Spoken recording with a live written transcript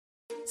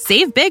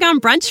Save big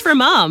on brunch for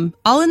mom,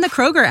 all in the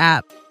Kroger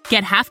app.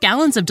 Get half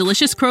gallons of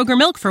delicious Kroger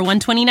milk for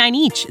 $1.29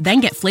 each.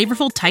 Then get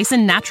flavorful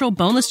Tyson natural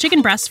boneless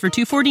chicken breasts for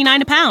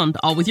 $2.49 a pound,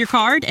 all with your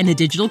card and a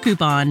digital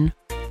coupon.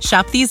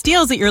 Shop these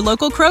deals at your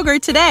local Kroger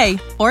today,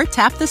 or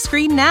tap the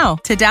screen now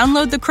to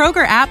download the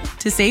Kroger app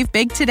to save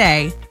big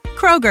today.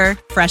 Kroger,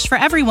 fresh for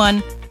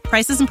everyone.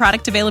 Prices and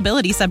product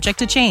availability subject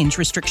to change.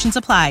 Restrictions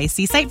apply.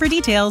 See site for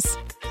details.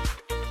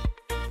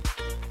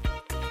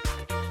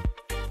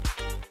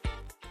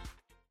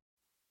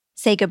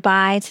 Say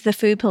goodbye to the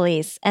food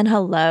police and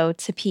hello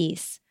to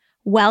peace.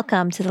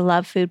 Welcome to the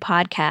Love Food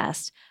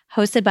Podcast,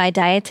 hosted by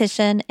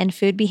dietitian and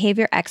food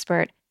behavior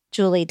expert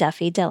Julie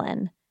Duffy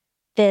Dillon.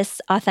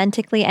 This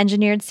authentically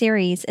engineered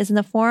series is in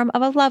the form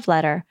of a love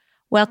letter,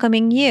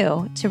 welcoming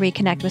you to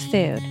reconnect with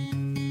food.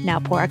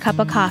 Now pour a cup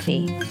of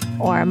coffee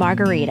or a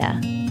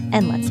margarita,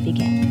 and let's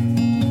begin.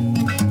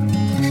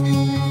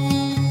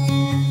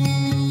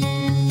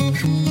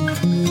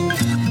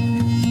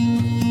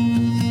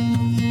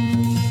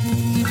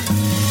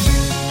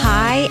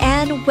 Hi,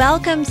 and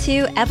welcome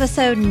to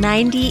episode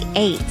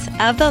 98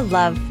 of the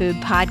Love Food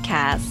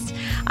Podcast.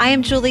 I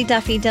am Julie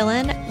Duffy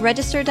Dillon,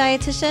 registered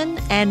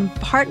dietitian and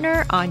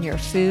partner on your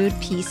food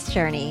peace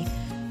journey.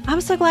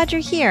 I'm so glad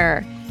you're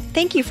here.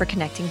 Thank you for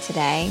connecting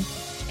today.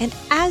 And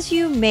as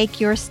you make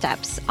your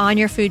steps on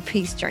your food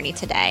peace journey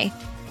today,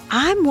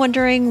 I'm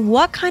wondering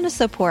what kind of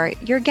support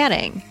you're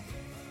getting.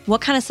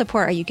 What kind of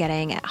support are you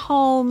getting at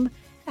home,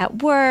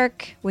 at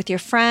work, with your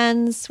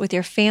friends, with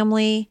your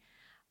family?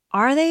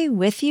 Are they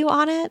with you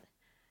on it?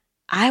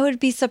 I would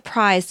be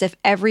surprised if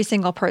every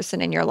single person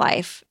in your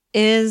life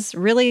is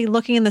really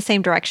looking in the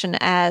same direction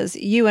as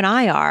you and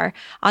I are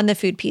on the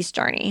food peace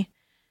journey.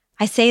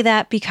 I say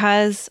that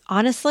because,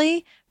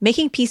 honestly,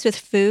 making peace with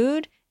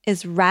food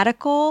is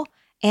radical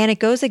and it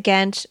goes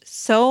against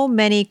so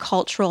many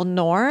cultural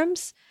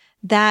norms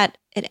that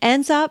it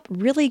ends up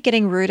really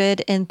getting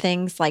rooted in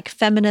things like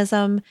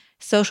feminism,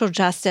 social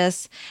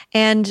justice,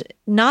 and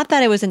not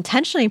that it was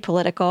intentionally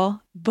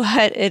political,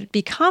 but it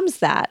becomes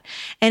that.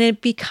 And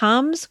it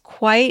becomes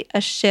quite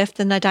a shift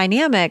in the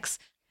dynamics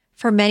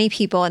for many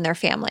people in their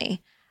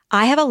family.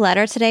 I have a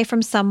letter today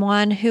from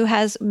someone who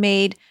has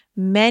made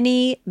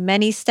many,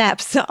 many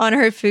steps on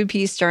her food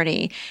peace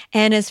journey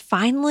and is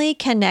finally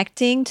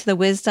connecting to the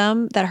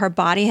wisdom that her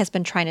body has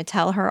been trying to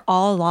tell her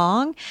all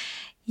along.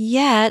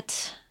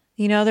 Yet,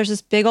 there's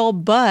this big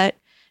old but.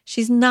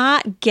 She's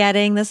not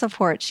getting the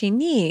support she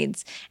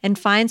needs and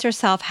finds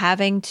herself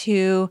having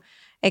to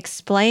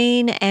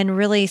explain and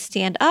really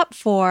stand up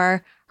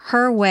for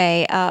her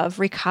way of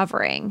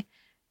recovering.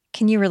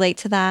 Can you relate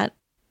to that?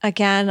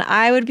 Again,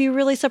 I would be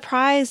really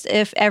surprised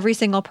if every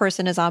single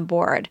person is on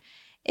board.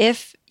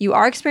 If you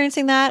are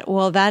experiencing that,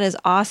 well, that is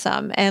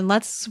awesome. And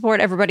let's support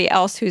everybody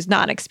else who's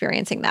not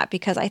experiencing that,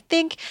 because I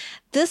think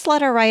this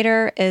letter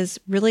writer is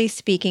really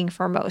speaking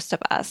for most of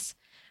us.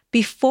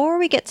 Before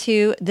we get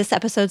to this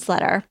episode's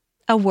letter,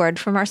 a word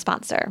from our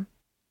sponsor.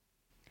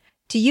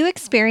 Do you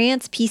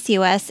experience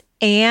PCOS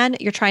and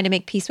you're trying to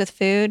make peace with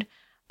food?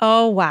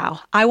 Oh, wow.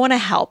 I want to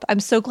help.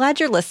 I'm so glad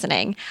you're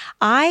listening.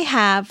 I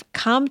have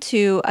come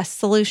to a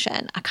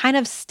solution, a kind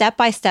of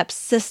step-by-step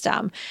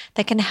system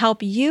that can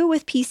help you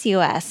with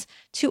PCOS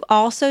to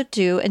also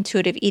do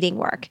intuitive eating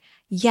work.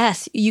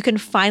 Yes, you can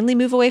finally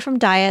move away from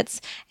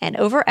diets and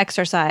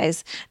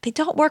over-exercise. They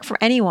don't work for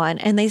anyone,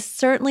 and they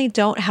certainly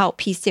don't help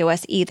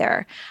PCOS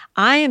either.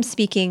 I am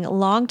speaking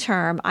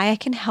long-term. I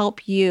can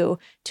help you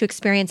to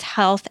experience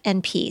health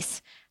and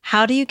peace.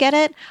 How do you get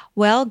it?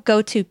 Well,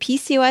 go to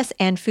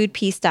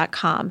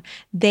PCOSandFoodPeace.com.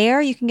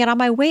 There you can get on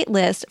my wait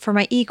list for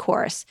my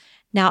e-course.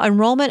 Now,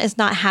 enrollment is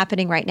not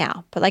happening right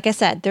now, but like I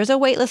said, there's a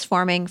wait list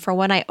forming for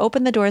when I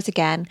open the doors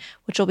again,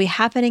 which will be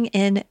happening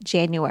in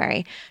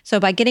January. So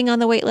by getting on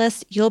the wait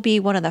list, you'll be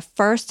one of the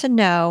first to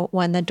know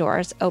when the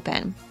doors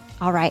open.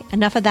 All right,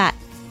 enough of that.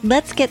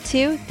 Let's get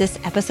to this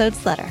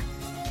episode's letter.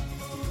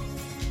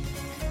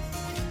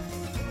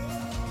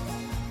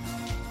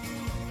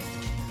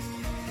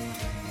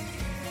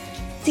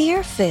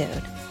 Dear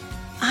Food,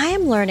 I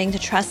am learning to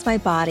trust my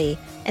body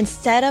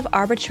instead of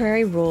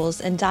arbitrary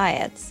rules and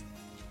diets.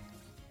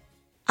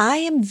 I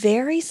am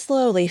very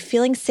slowly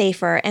feeling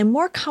safer and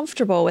more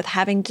comfortable with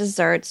having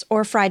desserts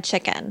or fried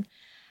chicken.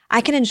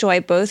 I can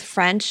enjoy both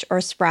French or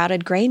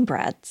sprouted grain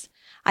breads.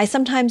 I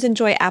sometimes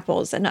enjoy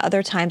apples and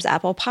other times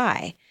apple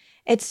pie.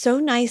 It's so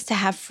nice to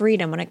have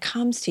freedom when it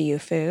comes to you,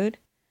 food.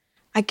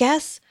 I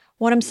guess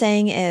what I'm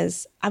saying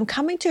is I'm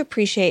coming to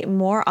appreciate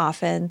more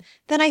often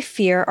than I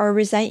fear or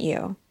resent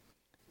you.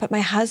 But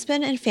my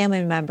husband and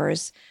family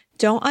members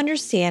don't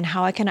understand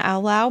how I can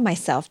allow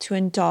myself to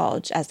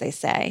indulge, as they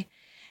say.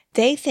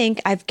 They think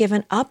I've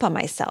given up on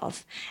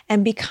myself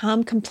and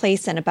become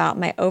complacent about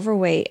my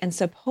overweight and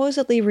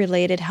supposedly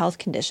related health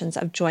conditions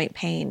of joint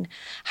pain,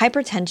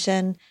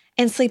 hypertension,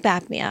 and sleep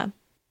apnea.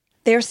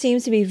 There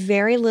seems to be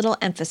very little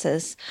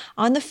emphasis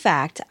on the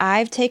fact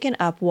I've taken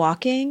up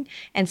walking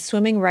and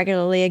swimming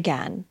regularly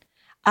again.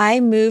 I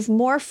move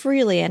more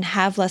freely and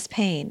have less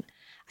pain.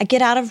 I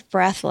get out of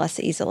breath less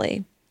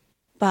easily.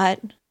 But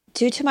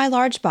due to my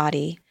large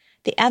body,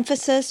 The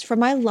emphasis for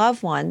my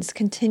loved ones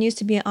continues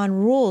to be on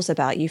rules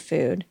about you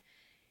food.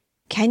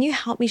 Can you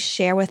help me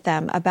share with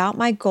them about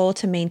my goal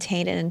to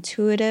maintain an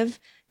intuitive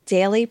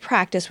daily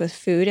practice with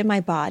food in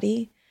my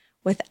body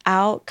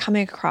without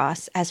coming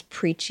across as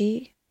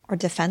preachy or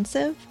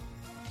defensive?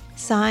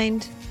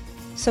 Signed,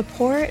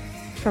 Support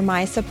for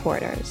my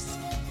supporters.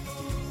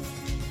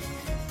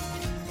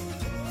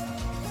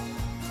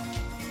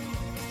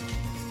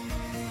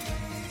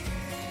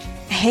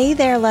 Hey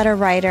there, letter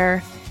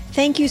writer.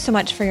 Thank you so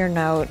much for your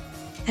note.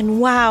 And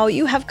wow,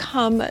 you have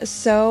come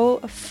so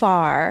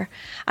far.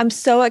 I'm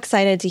so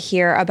excited to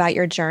hear about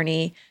your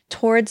journey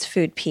towards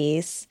food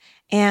peace.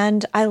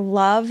 And I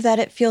love that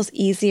it feels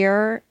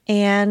easier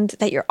and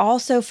that you're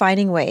also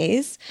finding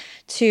ways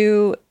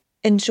to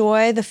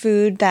enjoy the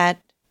food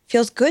that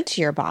feels good to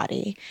your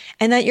body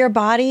and that your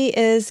body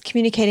is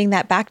communicating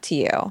that back to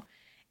you.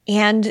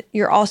 And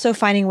you're also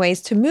finding ways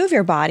to move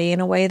your body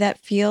in a way that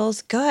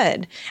feels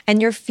good.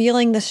 And you're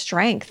feeling the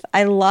strength.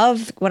 I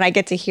love when I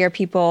get to hear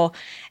people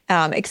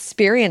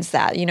experience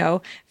that,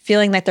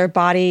 feeling that their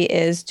body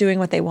is doing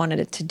what they wanted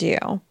it to do.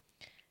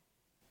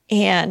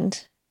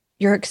 And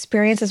your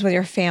experiences with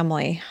your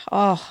family.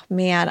 Oh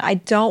man, I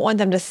don't want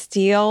them to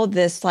steal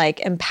this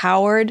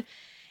empowered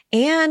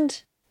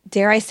and,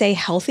 dare I say,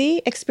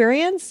 healthy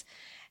experience.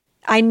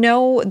 I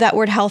know that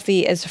word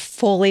healthy is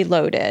fully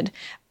loaded,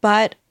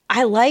 but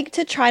I like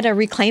to try to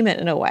reclaim it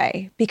in a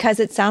way because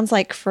it sounds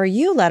like for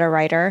you, letter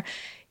writer,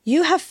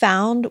 you have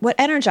found what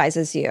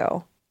energizes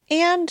you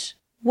and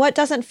what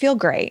doesn't feel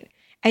great,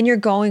 and you're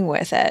going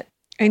with it.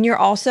 And you're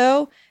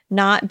also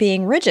not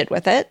being rigid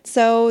with it.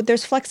 So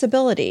there's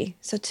flexibility.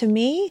 So to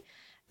me,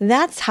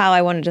 that's how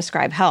I want to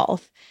describe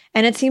health.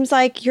 And it seems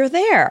like you're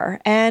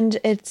there and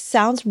it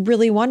sounds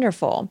really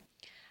wonderful.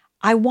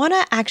 I want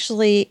to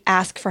actually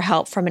ask for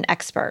help from an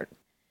expert.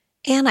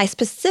 And I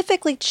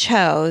specifically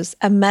chose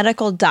a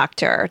medical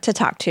doctor to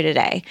talk to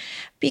today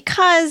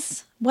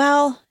because,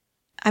 I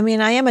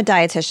am a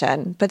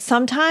dietitian, but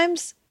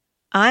sometimes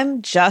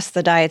I'm just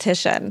the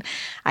dietitian.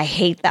 I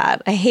hate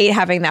that. I hate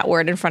having that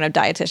word in front of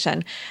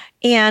dietitian.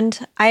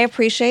 And I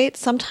appreciate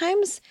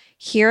sometimes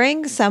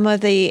hearing some of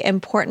the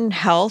important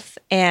health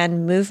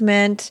and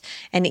movement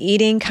and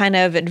eating kind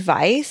of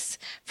advice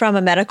from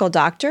a medical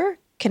doctor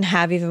can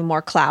have even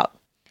more clout.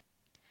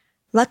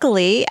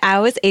 Luckily, I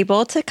was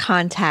able to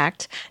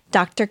contact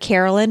Dr.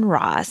 Carolyn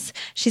Ross.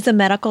 She's a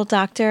medical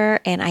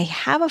doctor, and I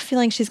have a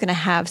feeling she's going to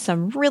have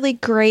some really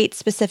great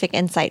specific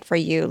insight for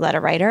you,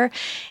 letter writer,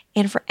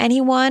 and for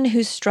anyone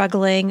who's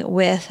struggling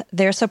with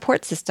their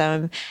support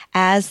system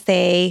as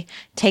they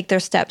take their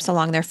steps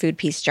along their food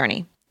peace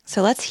journey.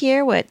 So let's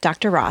hear what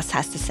Dr. Ross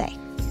has to say.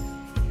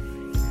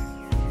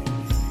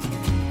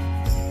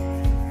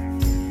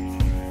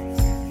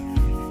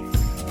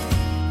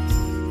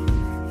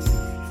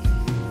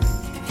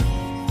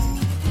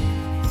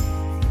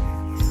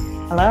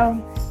 Hello.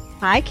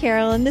 Hi,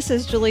 Carolyn. This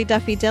is Julie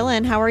Duffy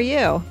Dillon. How are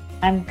you?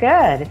 I'm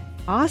good.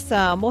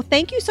 Awesome. Well,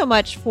 thank you so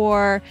much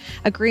for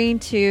agreeing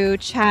to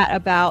chat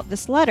about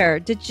this letter.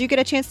 Did you get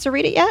a chance to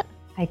read it yet?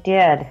 I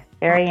did.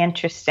 Very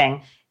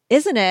interesting.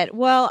 Isn't it?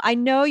 Well, I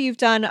know you've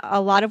done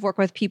a lot of work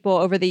with people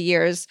over the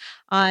years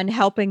on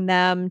helping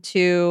them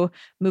to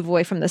move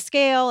away from the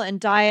scale and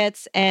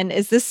diets. And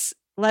is this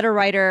letter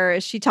writer,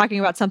 is she talking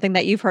about something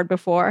that you've heard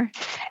before?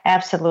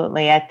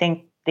 Absolutely. I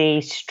think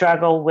the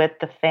struggle with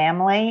the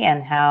family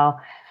and how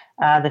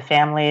the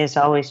family is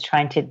always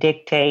trying to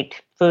dictate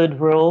food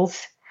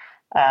rules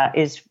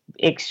is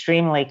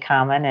extremely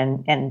common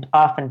and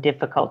often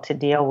difficult to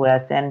deal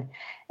with. And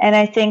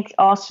I think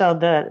also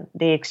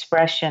the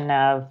expression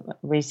of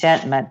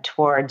resentment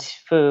towards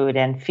food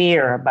and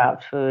fear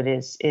about food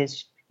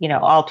is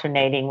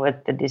alternating with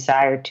the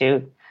desire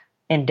to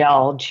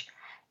indulge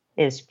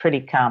is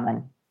pretty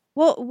common.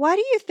 Well, why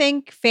do you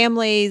think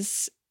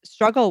families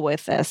struggle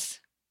with this?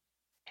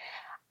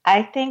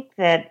 I think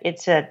that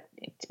it's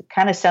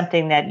kind of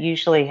something that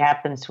usually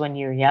happens when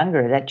you're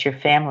younger, that your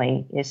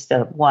family is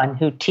the one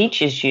who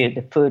teaches you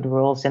the food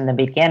rules in the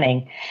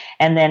beginning.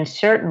 And then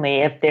certainly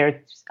if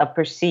there's a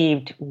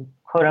perceived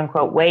quote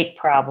unquote weight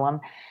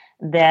problem,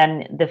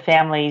 then the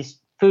family's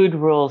food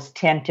rules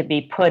tend to be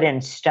put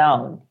in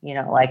stone,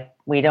 like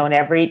we don't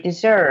ever eat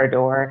dessert,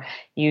 or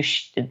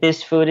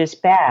this food is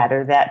bad,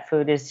 or that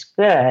food is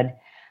good.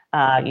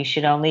 You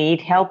should only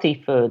eat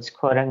healthy foods,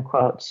 quote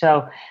unquote.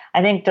 So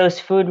I think those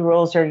food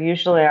rules are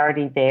usually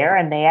already there,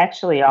 and they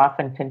actually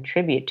often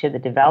contribute to the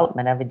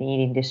development of an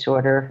eating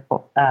disorder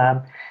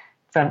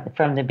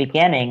from the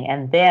beginning.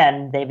 And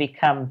then they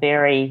become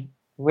very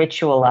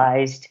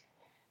ritualized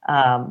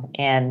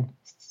and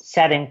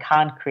set in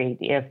concrete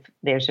if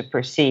there's a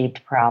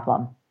perceived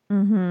problem.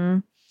 Mm-hmm.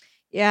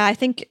 Yeah, I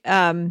think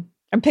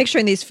I'm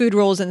picturing these food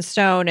rules in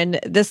stone, and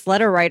this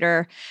letter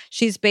writer,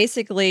 she's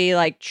basically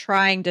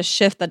trying to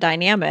shift the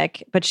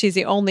dynamic, but she's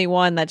the only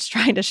one that's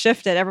trying to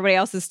shift it. Everybody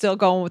else is still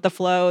going with the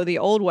flow the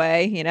old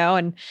way,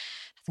 and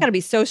it's got to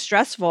be so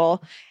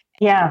stressful.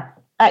 Yeah.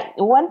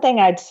 One thing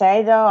I'd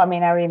say, though, I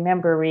mean, I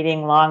remember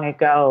reading long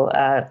ago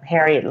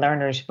Harriet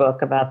Lerner's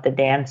book about the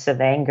dance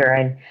of anger,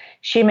 and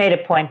she made a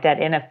point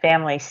that in a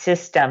family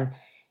system,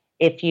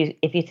 if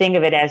you think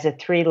of it as a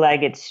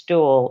three-legged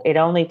stool, it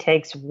only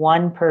takes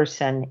one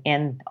person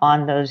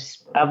on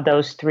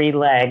those three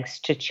legs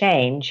to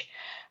change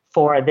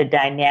for the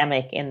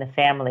dynamic in the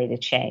family to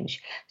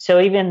change.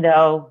 So even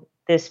though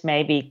this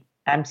may be,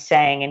 I'm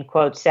saying in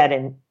quotes, set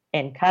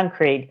in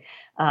concrete,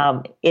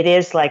 it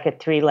is like a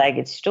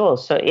three-legged stool.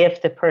 So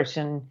if the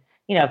person,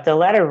 if the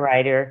letter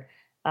writer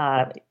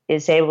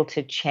is able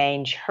to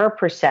change her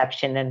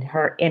perception and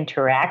her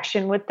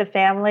interaction with the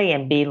family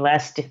and be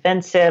less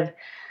defensive,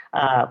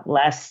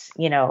 less,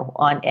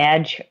 on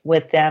edge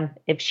with them.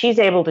 If she's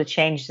able to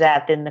change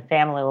that, then the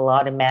family will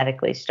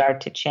automatically start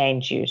to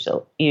change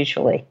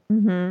usually.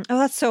 Mm-hmm. Oh,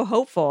 that's so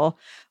hopeful.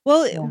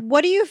 Well, Yeah.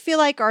 what do you feel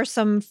like are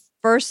some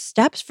first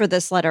steps for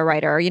this letter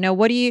writer?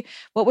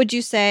 What would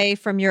you say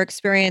from your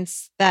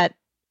experience that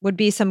would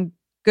be some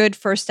good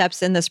first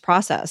steps in this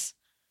process?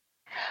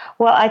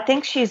 Well, I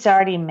think she's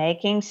already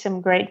making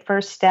some great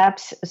first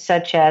steps,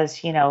 such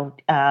as,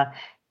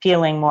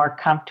 feeling more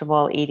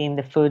comfortable eating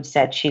the foods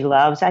that she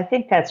loves. I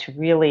think that's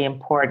really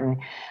important.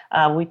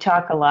 We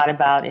talk a lot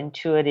about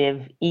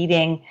intuitive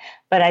eating,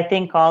 but I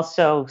think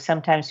also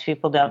sometimes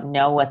people don't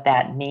know what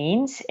that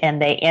means, and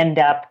they end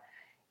up,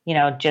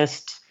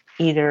 just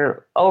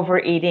either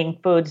overeating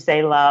foods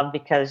they love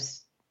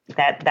because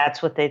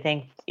that's what they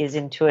think is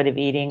intuitive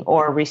eating,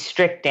 or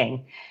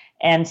restricting.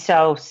 And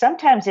so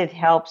sometimes it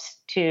helps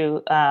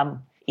to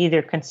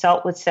either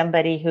consult with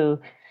somebody who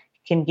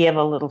can give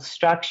a little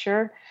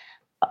structure,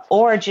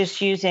 or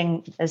just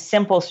using a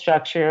simple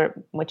structure,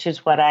 which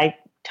is what I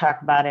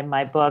talk about in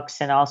my books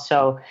and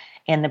also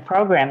in the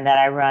program that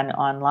I run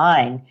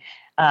online,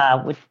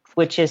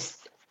 which is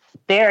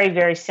very,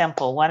 very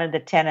simple. One of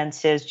the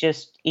tenets is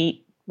just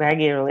eat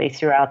regularly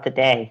throughout the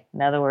day.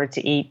 In other words,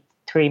 eat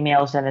 3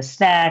 meals and a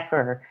snack,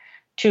 or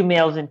 2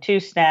 meals and 2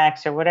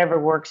 snacks, or whatever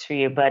works for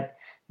you, but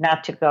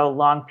not to go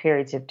long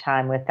periods of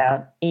time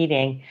without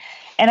eating.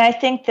 And I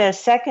think the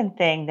second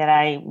thing that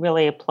I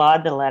really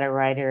applaud the letter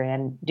writer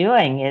in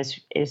doing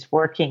is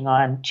working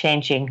on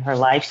changing her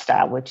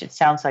lifestyle, which it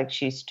sounds like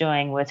she's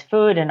doing with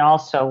food and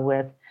also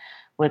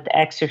with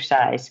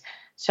exercise.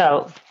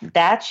 So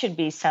that should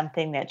be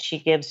something that she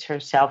gives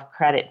herself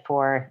credit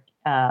for,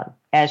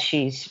 as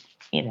she's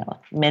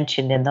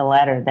mentioned in the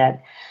letter,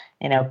 that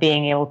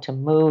being able to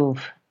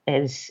move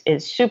is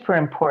super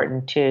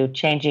important to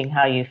changing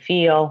how you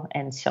feel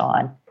and so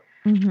on.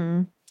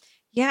 Mm-hmm.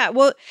 Yeah,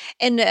 well,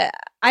 and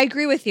I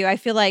agree with you. I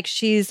feel like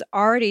she's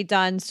already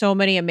done so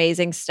many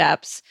amazing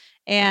steps,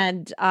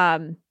 and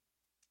I'm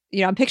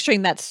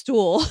picturing that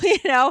stool,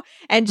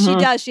 and she Mhm.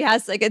 does. She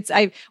has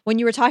when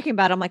you were talking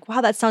about it, I'm like, wow,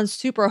 that sounds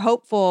super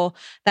hopeful.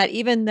 That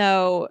even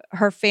though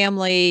her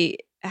family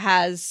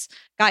has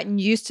gotten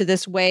used to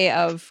this way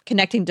of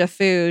connecting to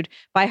food,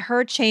 by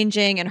her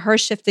changing and her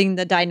shifting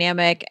the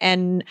dynamic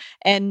and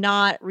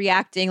not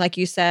reacting, like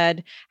you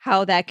said,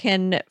 how that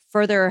can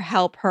further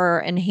help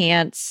her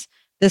enhance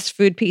this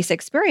food peace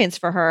experience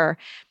for her.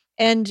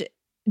 And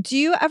do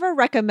you ever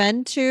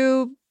recommend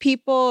to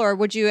people, or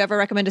would you ever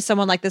recommend to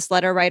someone like this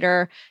letter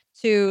writer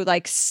to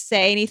like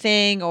say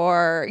anything,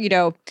 or,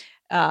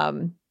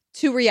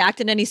 to react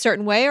in any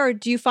certain way? Or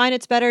do you find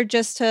it's better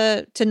just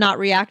to not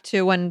react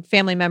to when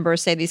family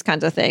members say these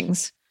kinds of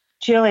things?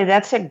 Julie,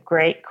 that's a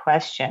great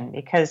question,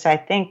 because I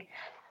think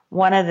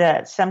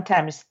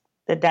sometimes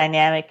the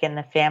dynamic in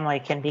the family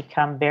can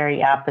become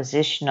very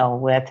oppositional,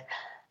 with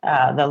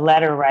the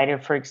letter writer,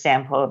 for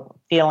example,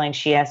 feeling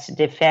she has to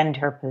defend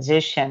her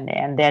position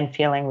and then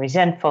feeling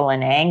resentful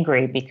and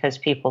angry because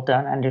people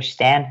don't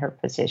understand her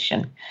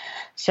position.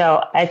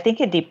 So I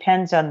think it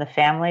depends on the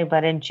family,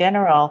 but in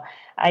general,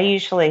 I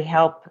usually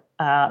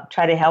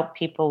try to help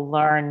people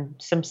learn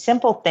some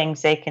simple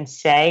things they can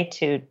say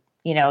to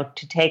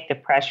take the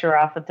pressure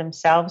off of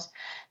themselves,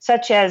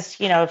 such as,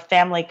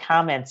 family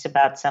comments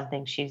about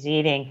something she's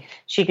eating.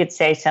 She could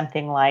say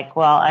something like,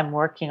 well, I'm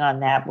working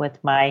on that with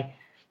my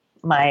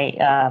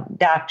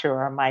doctor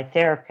or my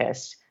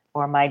therapist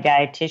or my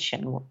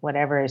dietitian,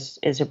 whatever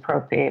is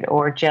appropriate,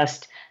 or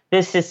just,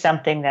 this is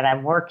something that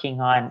I'm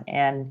working on,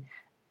 and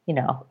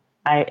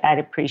I'd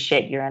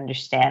appreciate your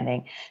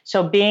understanding.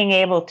 So being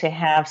able to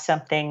have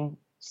something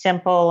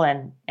simple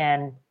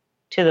and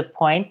to the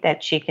point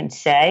that she can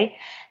say,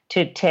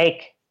 to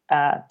take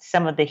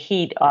some of the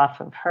heat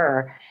off of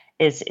her,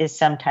 is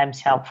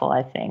sometimes helpful,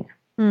 I think.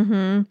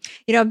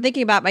 Mm-hmm. I'm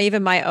thinking about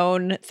my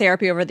own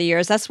therapy over the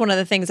years. That's one of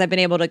the things I've been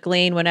able to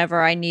glean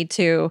whenever I need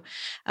to,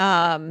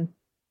 I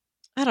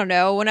don't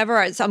know, whenever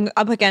I'm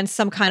up against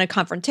some kind of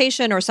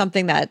confrontation or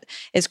something that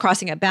is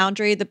crossing a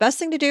boundary. The best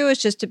thing to do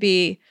is just to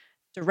be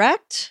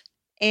direct,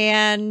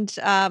 and,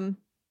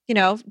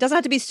 doesn't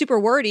have to be super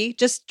wordy,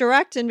 just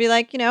direct and be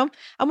like,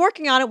 I'm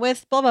working on it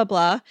with blah, blah,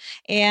 blah.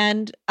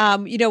 And,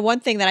 one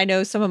thing that I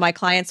know some of my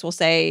clients will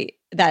say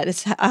that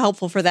is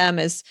helpful for them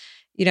is,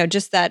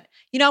 just that,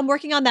 I'm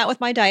working on that with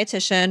my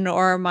dietitian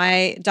or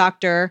my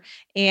doctor,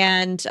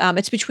 and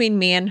it's between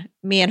me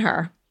and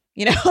her.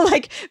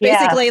 like Yeah,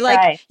 basically like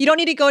right. you don't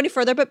need to go any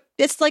further, but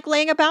it's like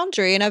laying a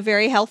boundary in a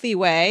very healthy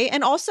way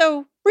and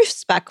also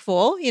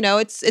respectful.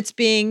 It's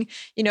being,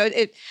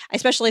 I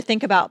especially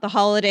think about the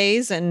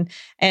holidays and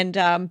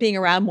being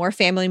around more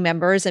family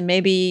members, and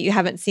maybe you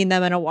haven't seen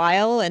them in a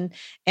while.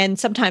 And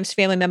sometimes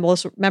family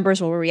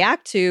members will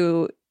react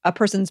to a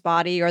person's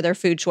body or their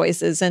food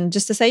choices. And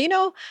just to say,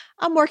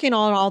 I'm working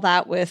on all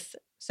that with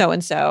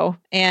so-and-so.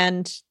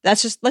 And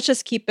let's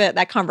just keep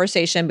that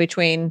conversation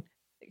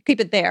keep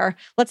it there.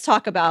 Let's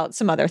talk about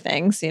some other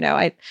things.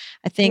 I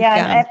think,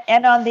 Yeah,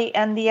 and on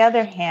the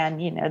other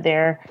hand,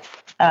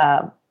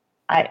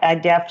 I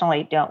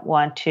definitely don't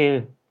want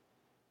to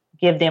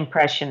give the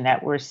impression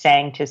that we're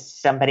saying to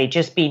somebody,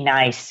 just be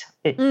nice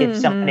if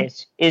someone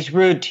is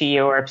rude to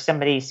you or if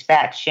somebody's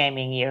fat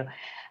shaming you.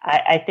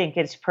 I think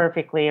it's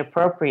perfectly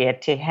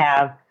appropriate to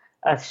have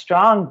a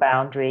strong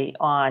boundary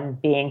on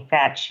being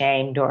fat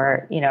shamed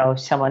or,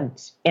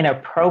 someone's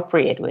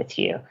inappropriate with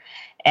you,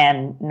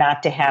 and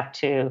not to have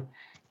to,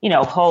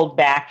 hold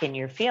back in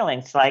your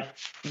feelings, like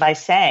by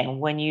saying,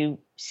 when you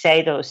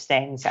say those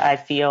things, I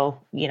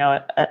feel,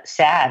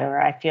 sad,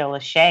 or I feel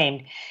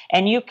ashamed.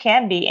 And you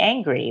can be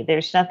angry.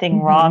 There's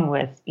nothing wrong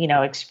with,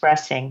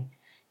 expressing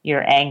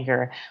your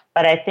anger.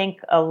 But I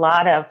think a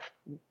lot of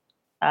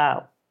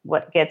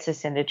what gets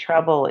us into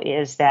trouble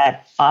is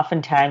that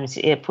oftentimes,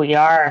 if we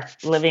are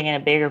living in a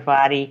bigger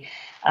body,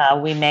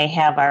 we may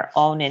have our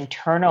own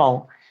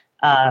internal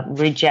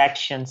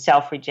rejection,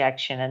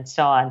 self-rejection, and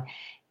so on.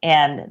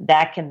 And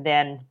that can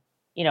then,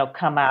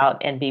 come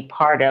out and be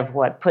part of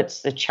what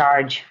puts the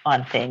charge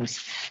on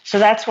things. So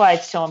that's why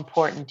it's so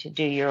important to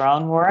do your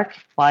own work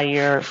while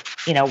you're,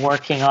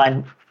 working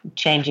on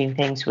changing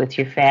things with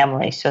your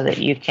family, so that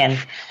you can,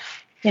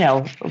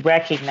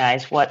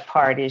 recognize what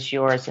part is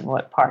yours and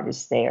what part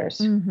is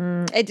theirs.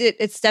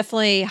 It's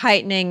definitely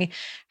heightening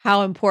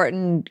how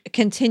important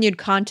continued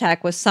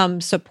contact with some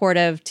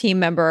supportive team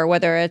member,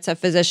 whether it's a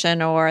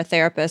physician or a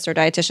therapist or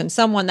dietitian,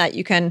 someone that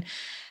you can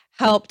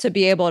help to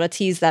be able to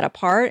tease that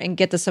apart and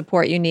get the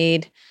support you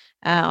need.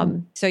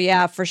 So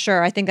yeah, for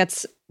sure. I think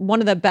that's one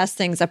of the best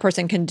things a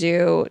person can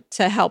do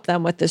to help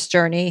them with this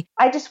journey.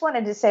 I just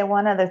wanted to say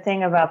one other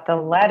thing about the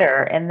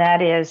letter, and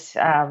that is,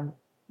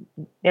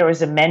 there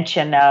was a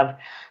mention of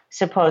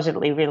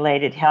supposedly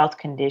related health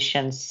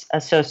conditions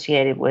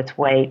associated with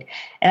weight.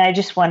 And I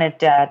just wanted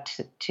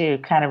to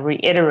kind of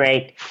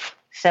reiterate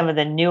some of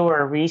the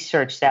newer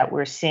research that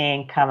we're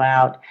seeing come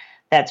out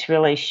that's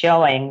really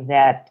showing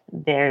that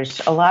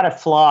there's a lot of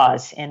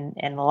flaws and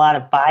a lot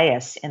of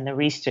bias in the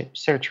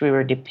research we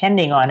were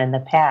depending on in the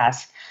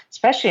past,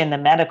 especially in the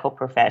medical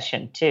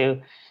profession,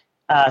 to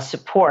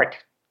support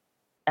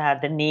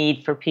the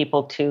need for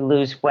people to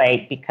lose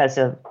weight because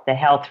of the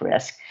health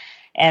risk.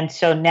 And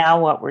so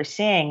now what we're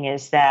seeing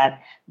is that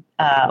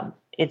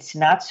it's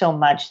not so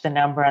much the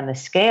number on the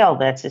scale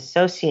that's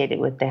associated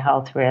with the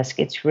health risk.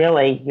 It's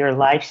really your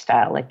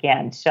lifestyle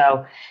again.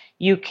 So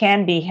you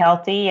can be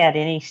healthy at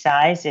any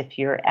size if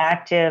you're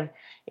active,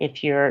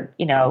 if you're,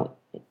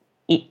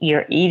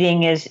 your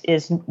eating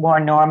is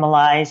more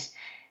normalized,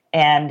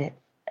 and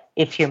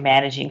if you're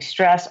managing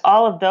stress.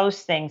 All of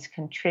those things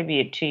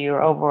contribute to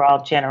your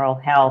overall general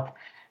health,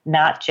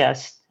 not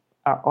just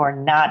or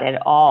not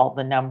at all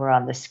the number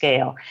on the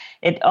scale.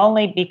 It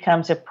only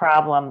becomes a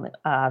problem,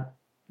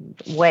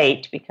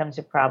 weight becomes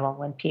a problem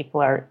when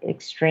people are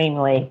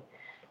extremely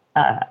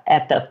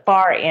at the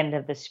far end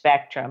of the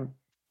spectrum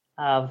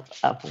of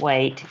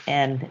weight.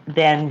 And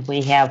then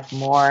we have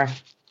more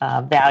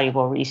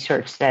valuable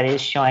research that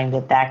is showing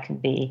that can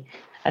be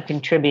a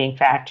contributing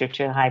factor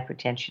to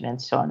hypertension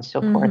and so on and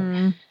so forth.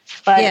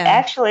 But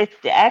actually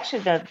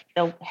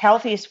the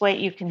healthiest weight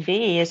you can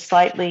be is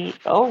slightly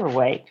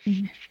overweight.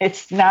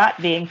 It's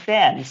not being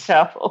thin.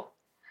 So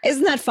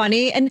isn't that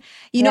funny? And,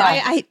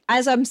 I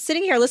as I'm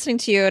sitting here listening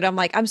to you, and I'm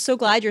like, I'm so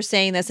glad you're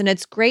saying this. And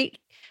it's great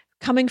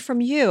coming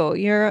from you.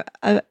 You're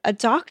a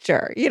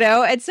doctor,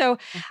 And so,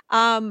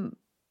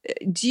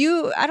 do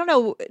you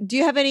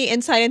have any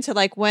insight into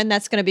like when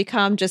that's going to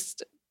become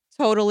just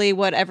totally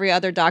what every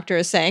other doctor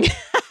is saying?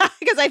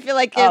 Because I feel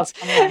like I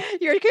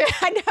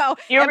know.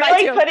 You're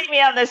really putting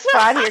me on the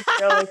spot here,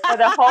 Julie, for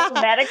the whole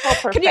medical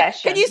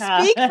profession. Can you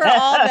speak for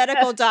all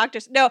medical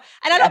doctors? No,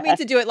 and I don't mean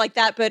to do it like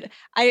that, but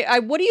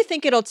what do you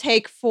think it'll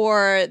take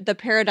for the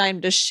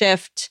paradigm to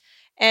shift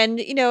and,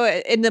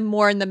 in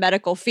the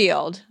medical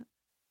field?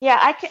 Yeah,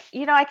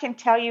 I can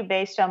tell you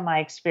based on my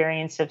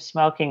experience of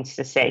smoking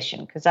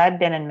cessation, because I've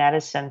been in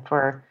medicine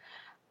for,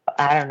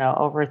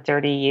 over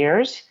 30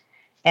 years.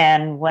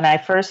 And when I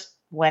first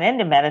went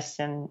into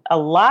medicine, a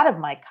lot of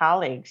my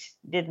colleagues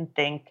didn't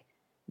think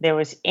there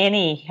was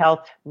any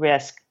health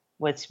risk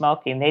with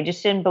smoking. They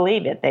just didn't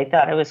believe it. They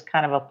thought it was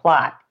kind of a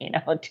plot,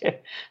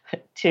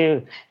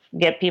 to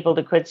get people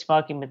to quit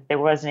smoking, but there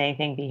wasn't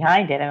anything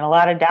behind it. And a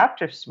lot of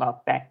doctors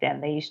smoked back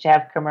then. They used to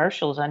have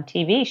commercials on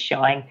TV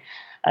showing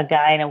a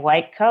guy in a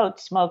white coat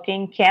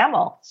smoking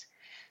Camels.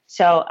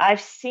 So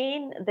I've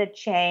seen the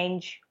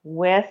change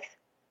with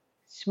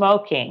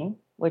smoking,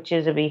 which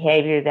is a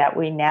behavior that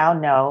we now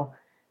know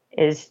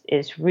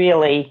is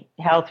really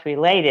health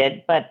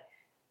related, but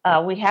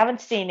we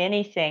haven't seen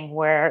anything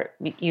where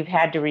you've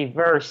had to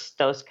reverse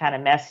those kind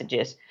of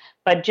messages.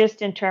 But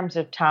just in terms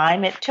of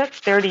time, it took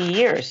 30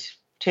 years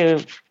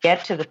to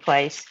get to the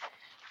place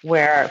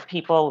where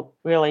people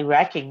really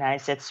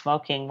recognized that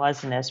smoking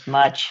wasn't as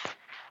much,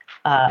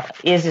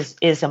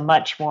 is a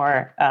much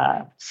more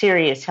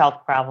serious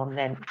health problem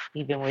than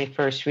even we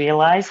first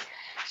realized.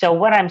 So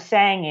what I'm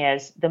saying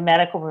is the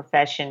medical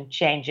profession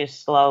changes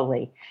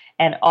slowly.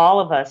 And all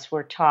of us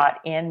were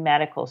taught in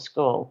medical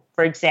school,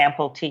 for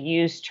example, to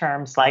use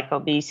terms like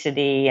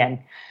obesity and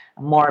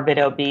morbid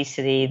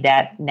obesity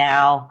that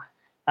now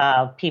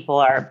people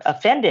are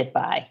offended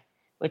by,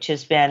 which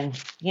has been,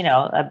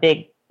 a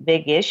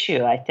big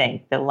issue. I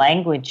think the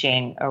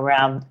languaging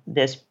around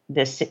this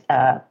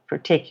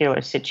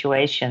particular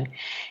situation,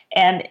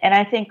 and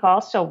I think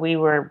also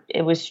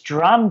it was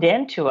drummed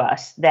into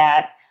us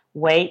that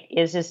weight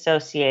is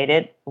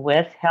associated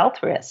with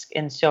health risk.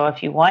 And so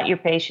if you want your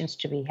patients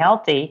to be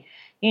healthy,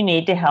 you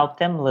need to help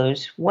them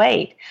lose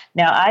weight.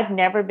 Now, I've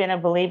never been a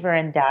believer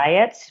in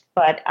diets,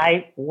 but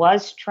I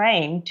was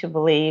trained to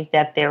believe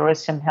that there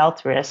was some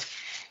health risk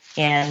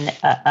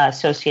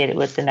associated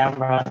with the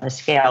number on the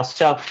scale.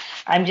 So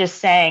I'm just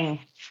saying,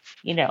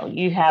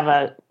 you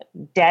have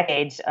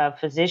decades of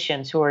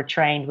physicians who are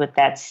trained with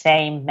that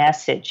same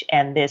message,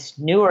 and this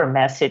newer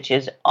message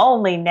is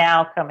only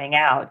now coming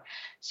out.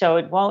 So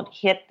it won't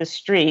hit the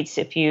streets.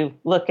 If you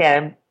look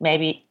at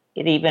maybe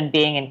it even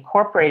being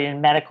incorporated in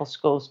medical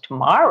schools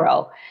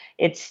tomorrow,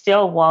 it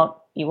still won't.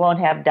 You won't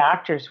have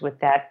doctors with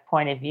that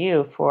point of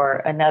view for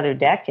another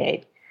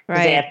decade.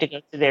 Right. They have to go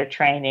through their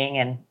training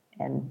and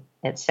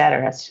et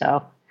cetera.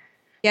 So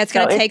yeah, it's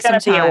going to take some time.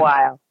 It's going to be a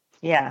while.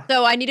 Yeah.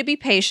 So I need to be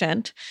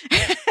patient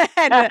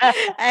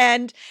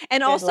and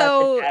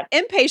also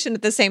impatient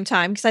at the same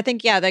time. Because I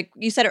think, like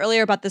you said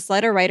earlier about this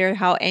letter writer,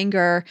 how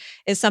anger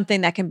is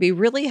something that can be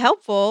really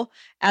helpful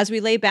as we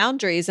lay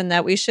boundaries and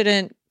that we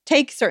shouldn't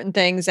take certain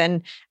things.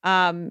 And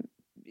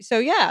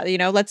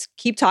let's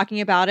keep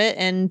talking about it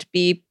and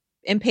be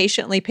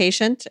impatiently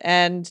patient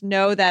and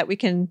know that we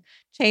can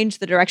change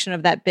the direction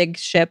of that big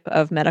ship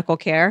of medical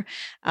care.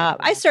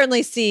 I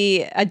certainly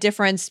see a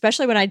difference,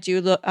 especially when I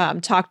do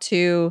talk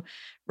to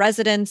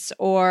residents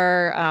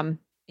or,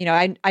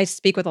 I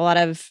speak with a lot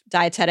of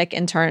dietetic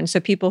interns. So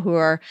people who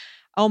are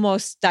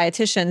almost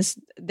dietitians,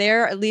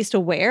 they're at least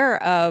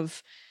aware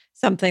of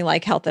something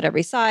like health at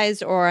every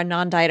size or a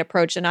non-diet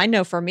approach. And I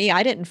know for me,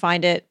 I didn't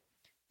find it.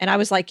 And I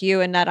was like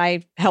you in that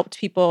I helped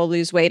people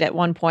lose weight at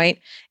one point.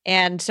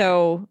 And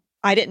so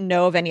I didn't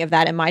know of any of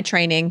that in my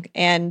training.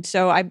 And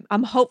so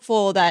I'm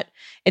hopeful that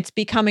it's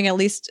becoming at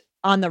least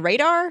on the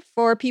radar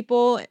for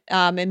people.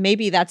 And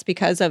maybe that's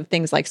because of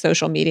things like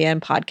social media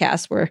and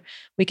podcasts where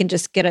we can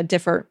just get a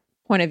different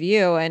point of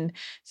view. And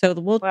so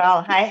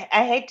I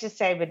hate to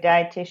say, but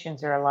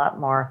dietitians are a lot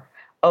more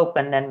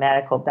open than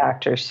medical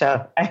doctors.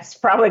 So it's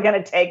probably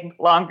going to take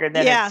longer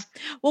than it's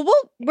in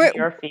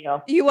your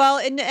field.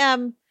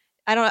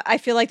 I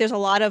feel like there's a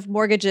lot of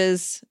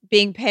mortgages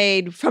being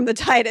paid from the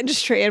diet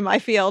industry in my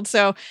field.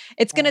 So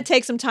it's going to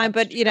take some time,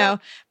 but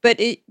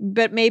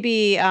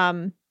maybe,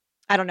 I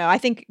don't know. I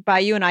think by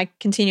you and I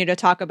continue to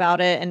talk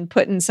about it and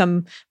putting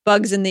some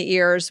bugs in the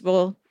ears,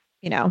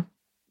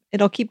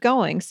 it'll keep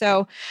going.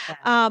 So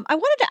I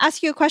wanted to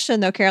ask you a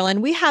question though,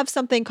 Carolyn. We have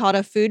something called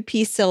a food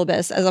peace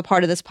syllabus as a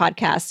part of this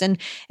podcast. And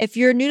if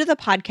you're new to the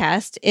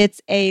podcast, it's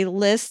a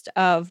list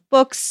of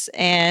books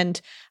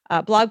and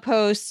blog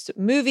posts,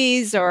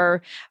 movies,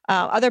 or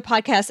other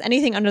podcasts,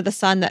 anything under the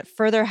sun that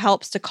further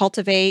helps to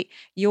cultivate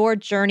your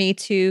journey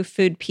to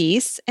food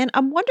peace. And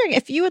I'm wondering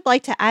if you would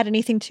like to add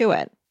anything to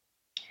it.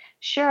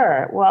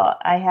 Sure. Well,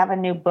 I have a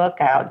new book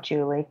out,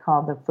 Julie,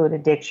 called the Food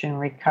Addiction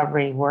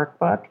Recovery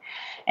Workbook,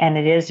 and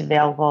it is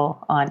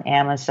available on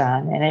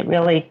Amazon. And it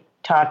really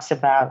talks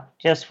about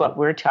just what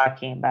we're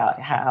talking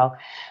about, how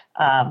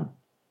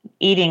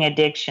eating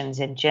addictions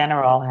in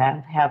general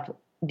have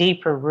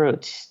deeper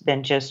roots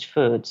than just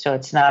food. So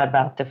it's not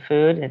about the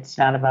food. It's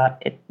not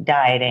about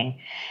dieting.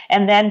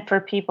 And then for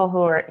people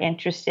who are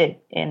interested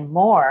in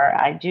more,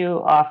 I do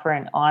offer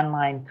an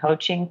online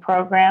coaching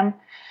program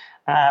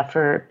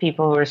for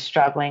people who are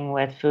struggling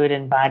with food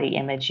and body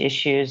image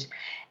issues.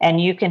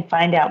 And you can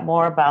find out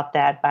more about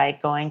that by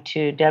going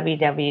to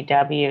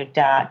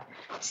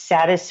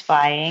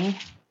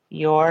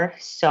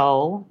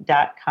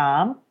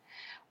www.satisfyingyoursoul.com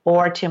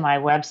or to my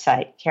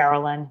website,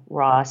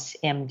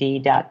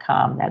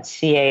 carolynrossmd.com. That's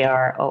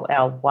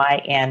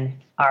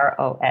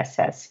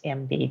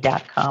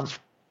CarolynRossMD.com.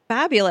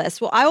 Fabulous.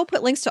 Well, I will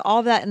put links to all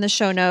of that in the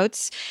show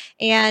notes.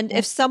 And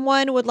if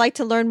someone would like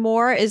to learn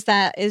more, is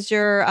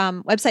your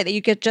website that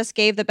you just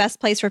gave the best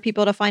place for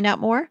people to find out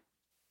more?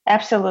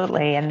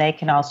 Absolutely. And they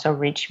can also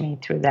reach me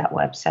through that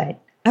website.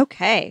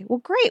 Okay. Well,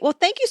 great. Well,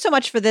 thank you so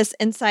much for this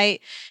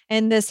insight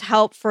and this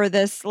help for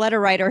this letter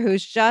writer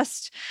who's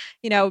just,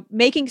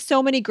 making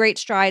so many great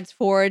strides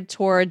forward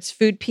towards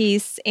food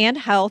peace and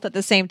health at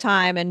the same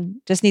time and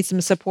just needs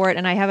some support.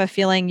 And I have a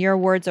feeling your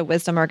words of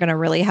wisdom are going to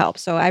really help.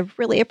 So I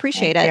really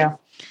appreciate it.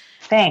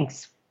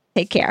 Thanks.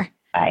 Take care.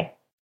 Bye.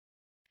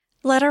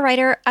 Letter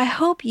writer, I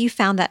hope you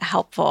found that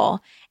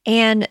helpful.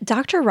 And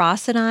Dr.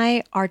 Ross and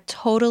I are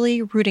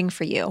totally rooting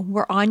for you.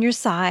 We're on your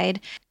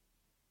side.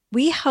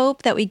 We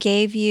hope that we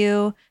gave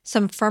you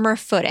some firmer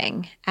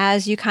footing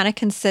as you kind of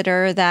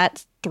consider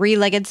that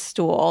three-legged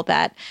stool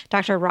that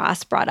Dr.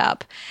 Ross brought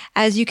up,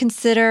 as you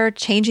consider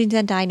changing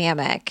the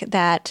dynamic,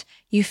 that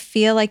you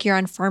feel like you're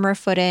on firmer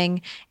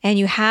footing and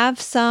you have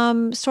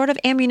some sort of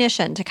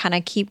ammunition to kind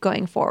of keep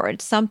going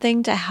forward,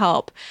 something to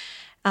help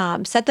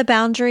set the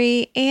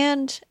boundary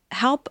and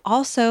help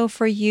also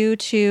for you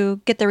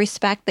to get the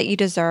respect that you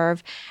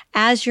deserve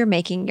as you're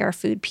making your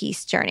food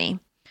peace journey.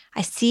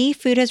 I see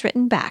food has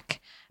written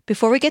back.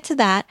 Before we get to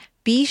that,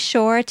 be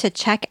sure to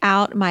check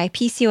out my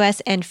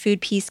PCOS and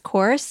Food Peace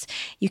course.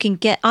 You can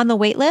get on the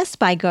wait list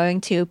by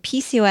going to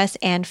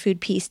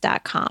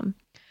PCOSandFoodPeace.com.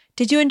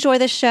 Did you enjoy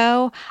the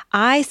show?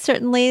 I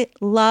certainly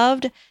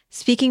loved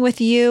speaking with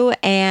you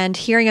and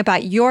hearing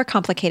about your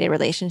complicated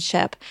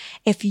relationship.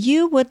 If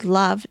you would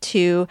love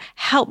to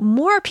help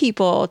more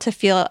people to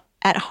feel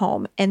at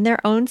home in their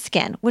own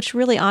skin, which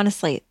really,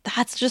 honestly,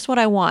 that's just what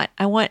I want.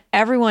 I want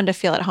everyone to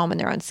feel at home in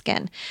their own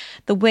skin.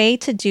 The way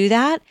to do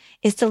that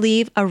is to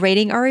leave a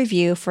rating or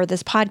review for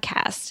this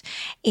podcast.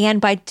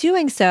 And by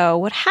doing so,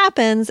 what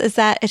happens is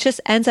that it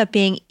just ends up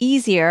being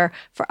easier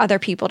for other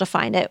people to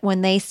find it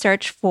when they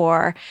search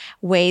for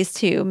ways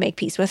to make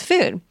peace with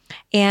food.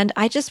 And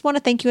I just want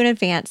to thank you in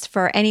advance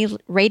for any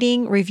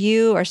rating,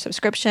 review, or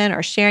subscription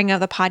or sharing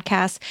of the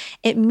podcast.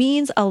 It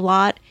means a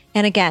lot.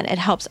 And again, it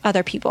helps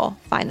other people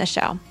find the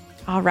show.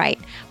 All right.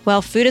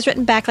 Well, food is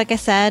written back, like I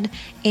said,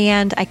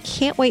 and I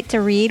can't wait to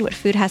read what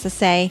food has to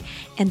say.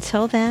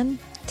 Until then,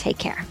 take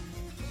care.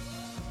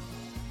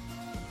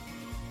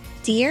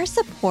 Dear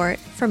support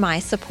for my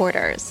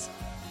supporters,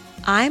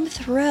 I'm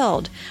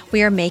thrilled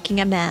we are making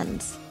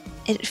amends.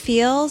 It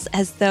feels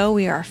as though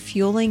we are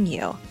fueling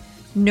you,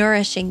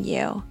 nourishing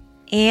you,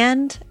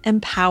 and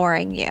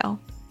empowering you.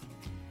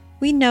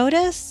 We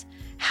notice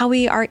how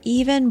we are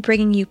even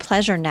bringing you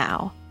pleasure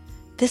now.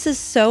 This is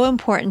so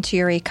important to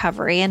your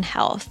recovery and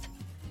health.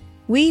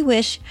 We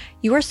wish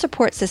your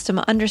support system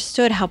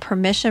understood how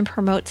permission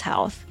promotes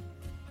health.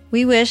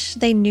 We wish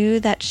they knew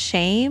that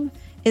shame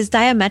is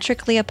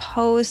diametrically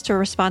opposed to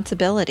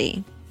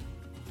responsibility.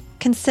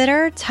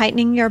 Consider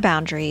tightening your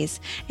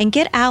boundaries and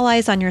get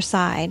allies on your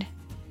side.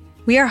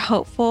 We are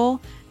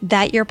hopeful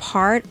that your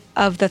part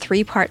of the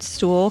three-part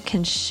stool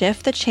can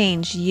shift the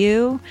change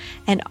you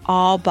and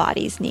all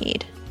bodies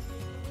need.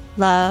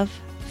 Love,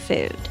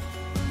 food.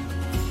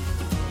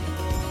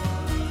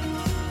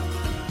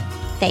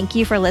 Thank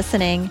you for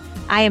listening.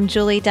 I am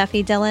Julie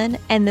Duffy Dillon,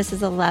 and this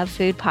is a Love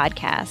Food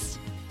podcast.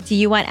 Do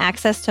you want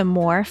access to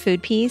more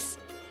food peace?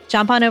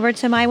 Jump on over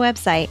to my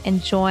website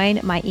and join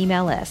my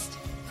email list.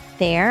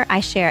 There,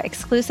 I share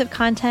exclusive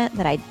content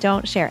that I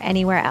don't share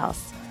anywhere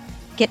else.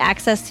 Get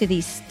access to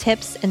these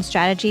tips and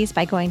strategies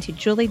by going to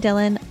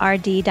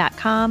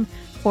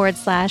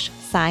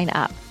juliedillonrd.com/sign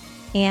up.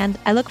 And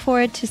I look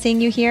forward to seeing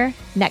you here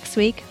next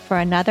week for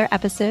another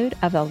episode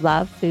of the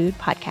Love Food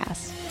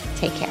Podcast.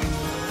 Take care.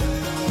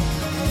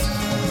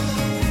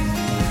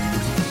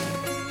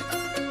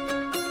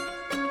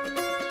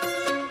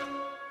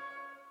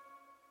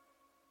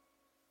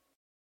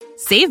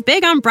 Save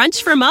big on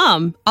brunch for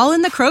mom, all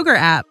in the Kroger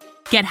app.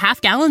 Get half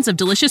gallons of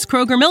delicious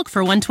Kroger milk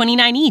for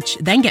 $1.29 each.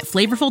 Then get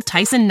flavorful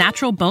Tyson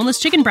natural boneless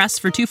chicken breasts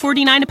for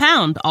 $2.49 a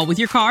pound, all with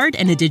your card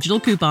and a digital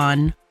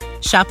coupon.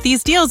 Shop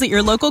these deals at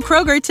your local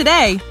Kroger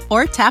today,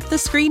 or tap the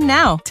screen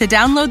now to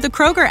download the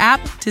Kroger app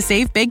to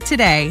save big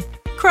today.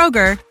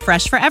 Kroger,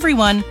 fresh for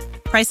everyone.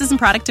 Prices and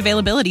product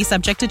availability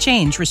subject to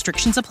change.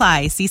 Restrictions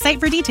apply. See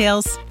site for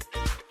details.